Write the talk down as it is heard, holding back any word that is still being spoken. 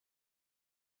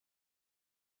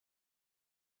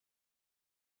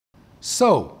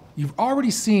So, you've already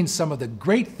seen some of the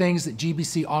great things that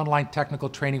GBC online technical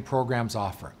training programs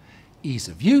offer. Ease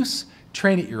of use,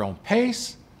 train at your own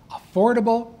pace,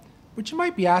 affordable, but you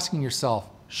might be asking yourself,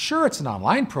 sure, it's an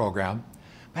online program,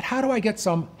 but how do I get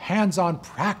some hands-on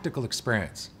practical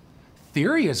experience?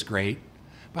 Theory is great,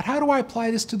 but how do I apply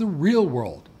this to the real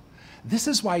world? This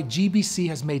is why GBC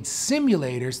has made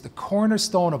simulators the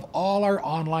cornerstone of all our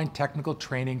online technical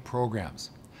training programs.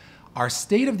 Our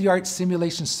state-of-the-art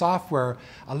simulation software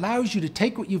allows you to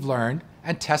take what you've learned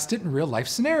and test it in real-life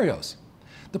scenarios.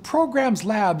 The program's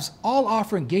labs all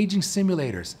offer engaging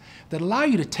simulators that allow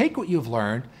you to take what you've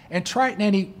learned and try it in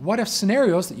any what-if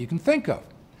scenarios that you can think of.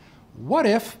 What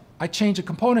if I change a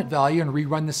component value and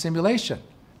rerun the simulation?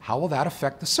 How will that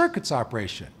affect the circuit's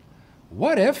operation?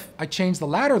 What if I change the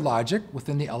ladder logic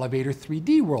within the elevator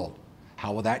 3D world?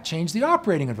 How will that change the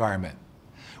operating environment?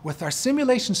 With our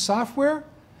simulation software,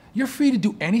 you're free to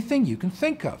do anything you can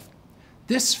think of.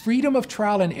 This freedom of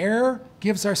trial and error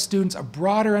gives our students a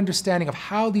broader understanding of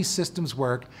how these systems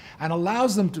work and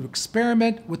allows them to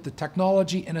experiment with the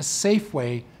technology in a safe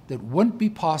way that wouldn't be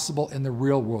possible in the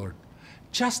real world.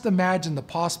 Just imagine the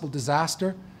possible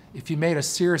disaster if you made a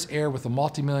serious error with a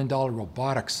multi-million-dollar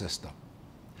robotics system.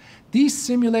 These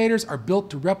simulators are built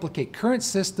to replicate current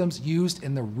systems used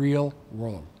in the real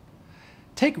world.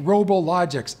 Take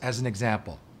RoboLogix as an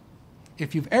example.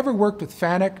 If you've ever worked with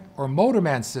FANUC or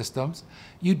Motorman systems,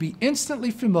 you'd be instantly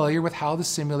familiar with how the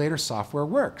simulator software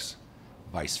works.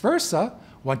 Vice versa,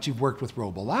 once you've worked with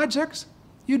RoboLogix,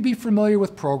 you'd be familiar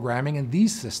with programming in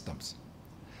these systems.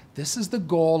 This is the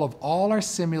goal of all our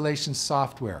simulation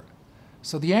software.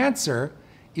 So the answer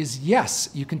is yes,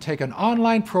 you can take an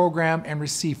online program and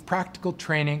receive practical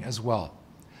training as well.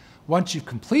 Once you've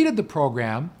completed the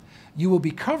program, you will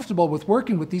be comfortable with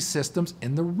working with these systems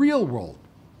in the real world.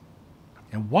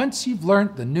 And once you've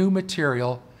learned the new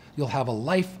material, you'll have a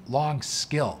lifelong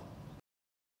skill.